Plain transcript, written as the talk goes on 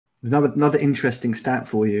Another interesting stat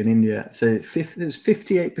for you in India. So there's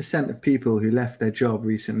 58% of people who left their job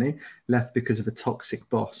recently left because of a toxic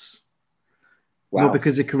boss. Not Wow.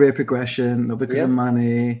 because of career progression, not because of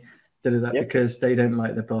money, because they don't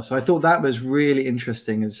like the boss. So I thought that was really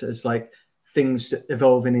interesting as like things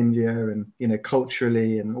evolve in India and, you know,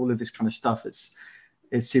 culturally and all of this kind of stuff. It's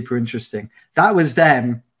super interesting. That was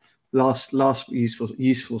then last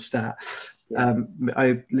useful stat.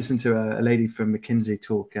 I listened to a lady from McKinsey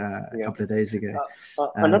talk a couple of days ago.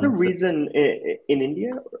 Another reason in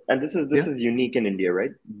India, and this is unique in India,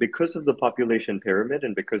 right? Because of the population pyramid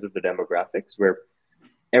and because of the demographics, where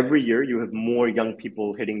every year you have more young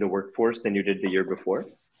people hitting the workforce than you did the year before,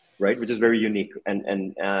 right? Which is very unique.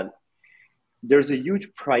 And there's a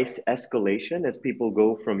huge price escalation as people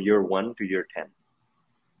go from year 1 to year 10.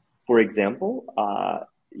 For example,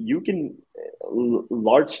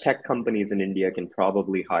 large tech companies in India can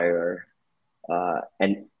probably hire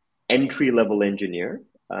an entry-level engineer,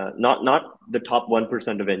 not the top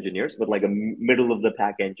 1% of engineers, but like a middle of the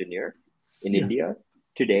pack engineer in India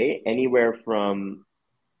today, anywhere from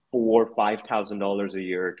 $4,000-$5,000 a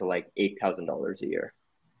year to like $8,000 a year,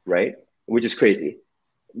 right? Which is crazy.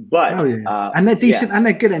 But and they're decent and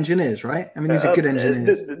they're good engineers, right? I mean, these are good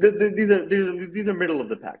engineers. These are middle of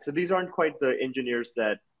the pack. So these aren't quite the engineers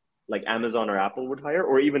that like Amazon or Apple would hire,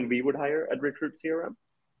 or even we would hire at RecruitCRM.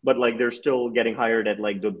 But like they're still getting hired at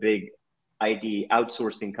like the big IT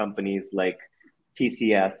outsourcing companies like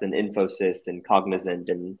TCS and Infosys and Cognizant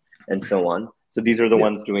and so on. So these are the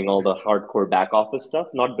ones doing all the hardcore back office stuff,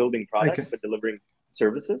 not building products, but delivering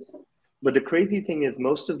services. But the crazy thing is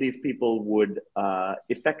most of these people would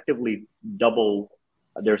effectively double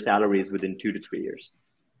their salaries within 2 to 3 years.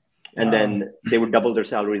 And then they would double their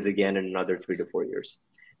salaries again in another 3 to 4 years.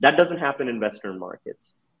 That doesn't happen in Western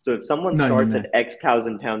markets. So if someone starts at X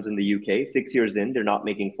thousand pounds in the UK, 6 years in, they're not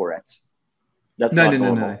making 4X. That's not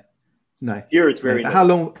normal. No. Here it's very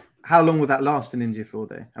normal. How long will that last in India for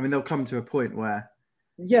though? I mean, they'll come to a point where...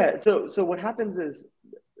 Yeah, so what happens is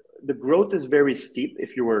the growth is very steep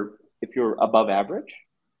if you're above average,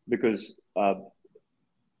 because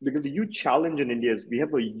the huge challenge in India is we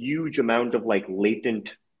have a huge amount of like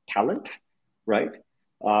latent talent, right?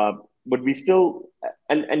 But we still,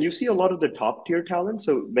 and you see a lot of the top tier talent.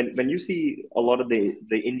 So when you see a lot of the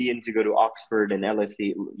Indians who go to Oxford and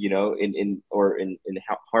LSE, you know, in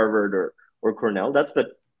Harvard or Cornell, that's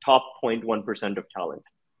the top 0.1% of talent.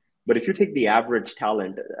 But if you take the average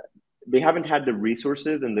talent, they haven't had the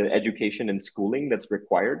resources and the education and schooling that's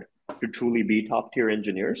required to truly be top tier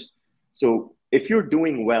engineers. So if you're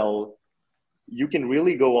doing well, you can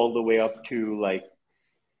really go all the way up to like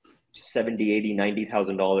 $70,000, $80,000,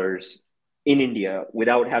 $90,000 in India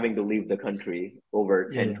without having to leave the country over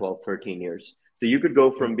 10, 12, 13 years. So you could go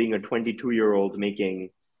from being a 22-year-old making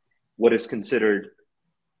what is considered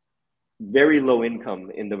very low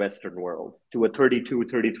income in the Western world to a 32,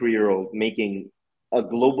 33-year-old making a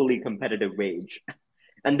globally competitive wage.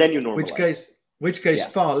 And then you normalize. Which goes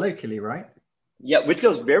far locally, right? Yeah, which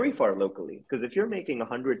goes very far locally. Because if you're making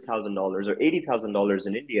 $100,000 or $80,000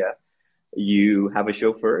 in India, you have a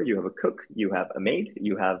chauffeur, you have a cook, you have a maid,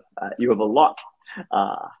 you have a lot,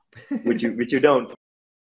 which you don't